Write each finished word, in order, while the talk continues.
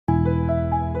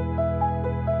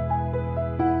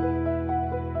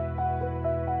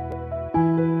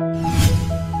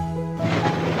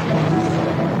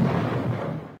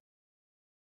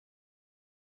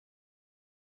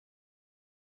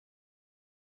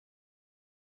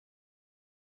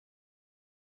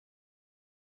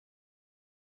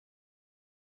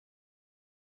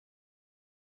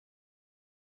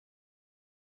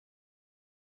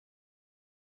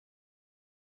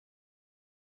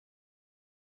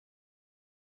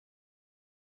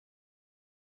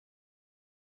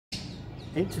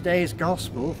In today's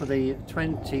Gospel for the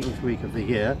 20th week of the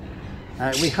year,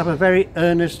 we have a very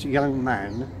earnest young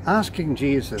man asking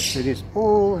Jesus in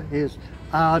all his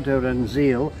ardour and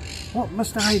zeal, what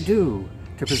must I do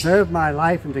to preserve my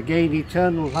life and to gain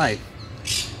eternal life?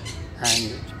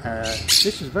 And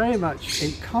this is very much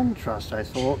in contrast, I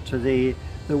thought, to the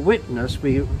witness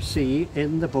we see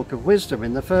in the Book of Wisdom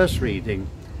in the first reading.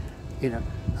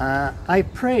 I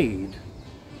prayed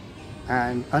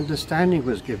and understanding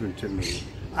was given to me.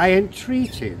 I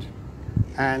entreated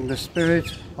and the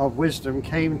spirit of wisdom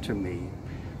came to me.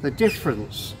 The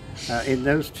difference in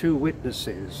those two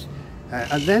witnesses.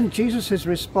 And then Jesus'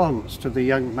 response to the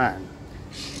young man.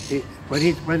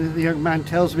 When the young man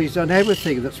tells me he's done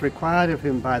everything that's required of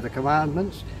him by the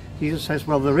commandments, Jesus says,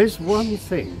 well, there is one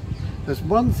thing. There's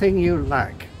one thing you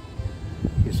lack.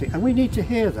 You see, and we need to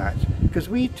hear that, because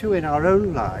we too in our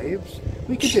own lives,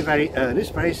 we can be very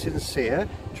earnest, very sincere,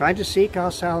 trying to seek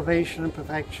our salvation and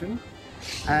perfection,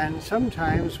 and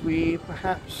sometimes we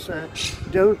perhaps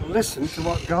don't listen to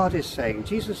what God is saying.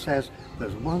 Jesus says,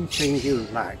 there's one thing you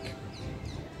lack.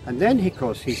 And then, of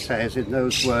course, he says in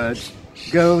those words,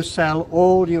 go sell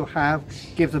all you have,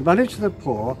 give the money to the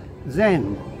poor,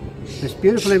 then this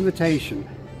beautiful invitation,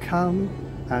 come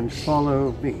and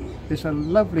follow me. It's a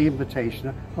lovely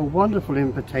invitation, a wonderful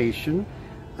invitation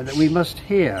that we must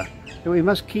hear, that we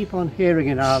must keep on hearing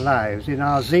in our lives, in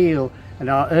our zeal and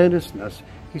our earnestness.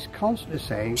 He's constantly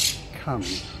saying,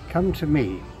 come to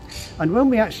me. And when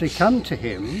we actually come to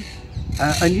him,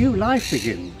 a new life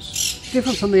begins.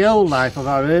 Different from the old life of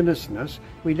our earnestness,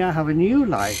 we now have a new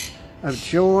life of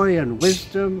joy and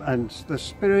wisdom and the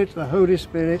Spirit, the Holy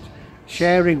Spirit,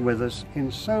 sharing with us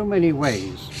in so many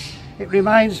ways. It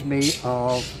reminds me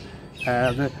of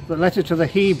the letter to the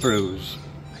Hebrews.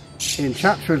 In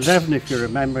chapter 11, if you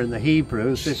remember, in the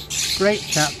Hebrews, this great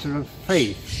chapter of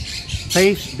faith.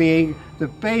 Faith being the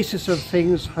basis of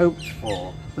things hoped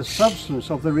for, the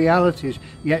substance of the realities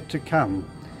yet to come.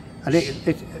 And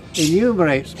it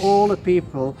enumerates all the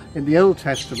people in the Old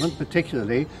Testament,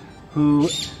 particularly, who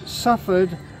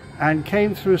suffered and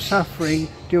came through suffering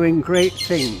doing great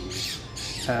things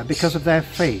because of their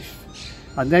faith.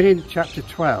 And then in chapter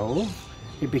 12,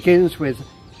 it begins with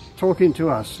talking to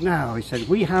us now. He said,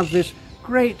 we have this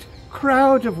great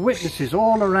crowd of witnesses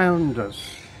all around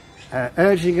us,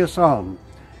 urging us on.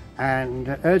 And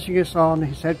urging us on,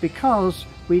 he said, because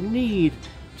we need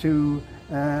to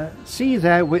see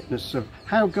their witness of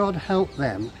how God helped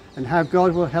them and how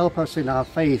God will help us in our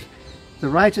faith. The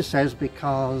writer says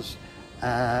because,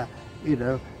 we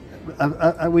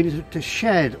need to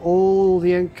shed all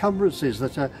the encumbrances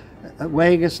that are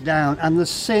weighing us down and the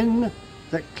sin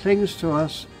that clings to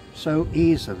us so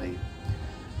easily.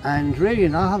 And really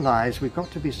in our lives we've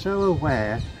got to be so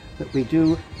aware that we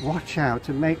do watch out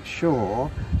to make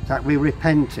sure that we're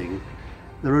repenting.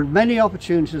 There are many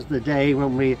opportunities of the day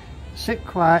when we sit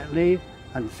quietly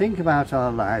and think about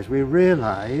our lives. We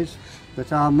realize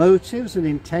that our motives and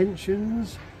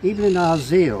intentions, even in our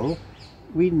zeal,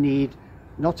 we need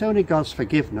not only God's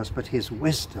forgiveness but his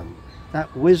wisdom.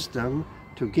 That wisdom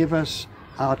to give us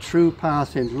our true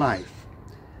path in life.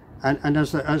 And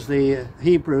as the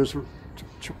Hebrews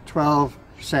 12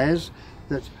 says,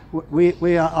 that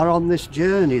we are on this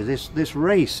journey, this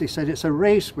race. He said it's a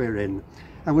race we're in.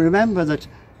 And we remember that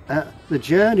the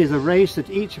journey, the race that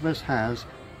each of us has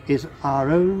is our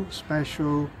own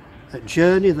special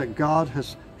journey that God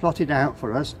has plotted out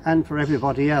for us and for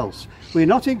everybody else. We're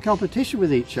not in competition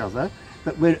with each other,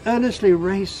 but we're earnestly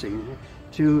racing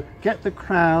to get the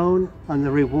crown and the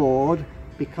reward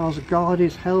because God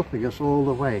is helping us all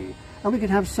the way. And we can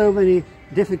have so many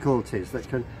difficulties that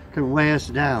can weigh us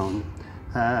down.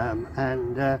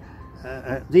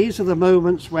 These are the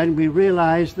moments when we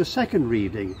realize the second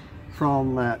reading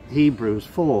from Hebrews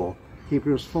 4,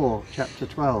 chapter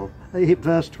 12,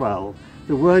 verse 12.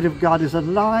 The Word of God is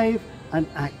alive and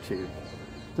active.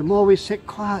 The more we sit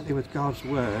quietly with God's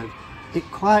Word, it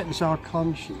quietens our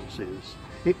consciences.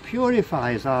 It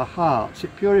purifies our hearts,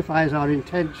 it purifies our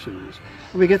intentions,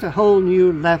 and we get a whole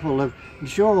new level of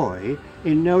joy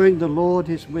in knowing the Lord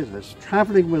is with us,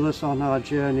 travelling with us on our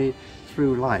journey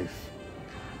through life.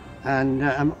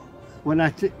 And when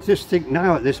I just think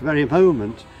now at this very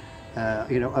moment,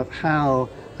 of how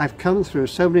I've come through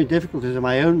so many difficulties in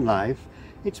my own life,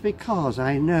 it's because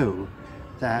I know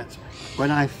that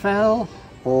when I fell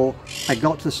or I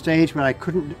got to the stage where I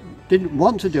didn't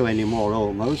want to do anymore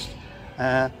almost,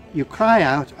 you cry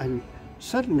out and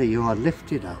suddenly you are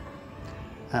lifted up.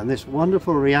 And this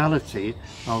wonderful reality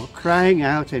of crying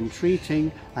out,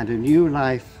 entreating, and a new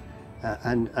life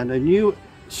and a new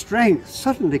strength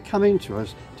suddenly coming to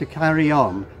us to carry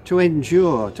on, to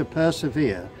endure, to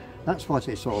persevere. That's what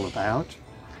it's all about.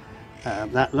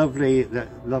 That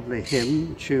lovely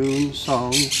hymn, tune,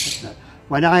 song,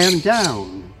 when I am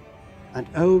down, and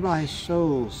oh my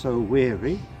soul so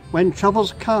weary, when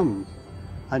troubles come,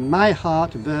 and my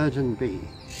heart burdened be,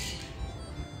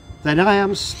 then I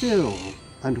am still,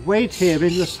 and wait here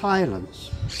in the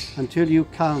silence, until you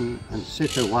come and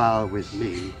sit a while with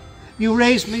me. You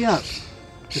raise me up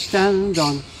to stand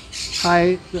on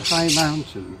the high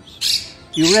mountains.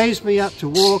 You raise me up to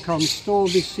walk on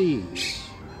stormy seas.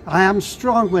 I am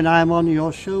strong when I am on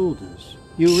your shoulders.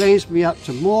 You raise me up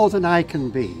to more than I can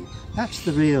be. That's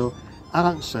the real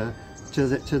answer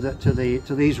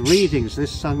to these readings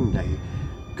this Sunday.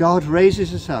 God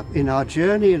raises us up in our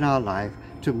journey in our life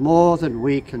to more than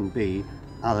we can be.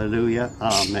 Hallelujah.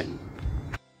 Amen.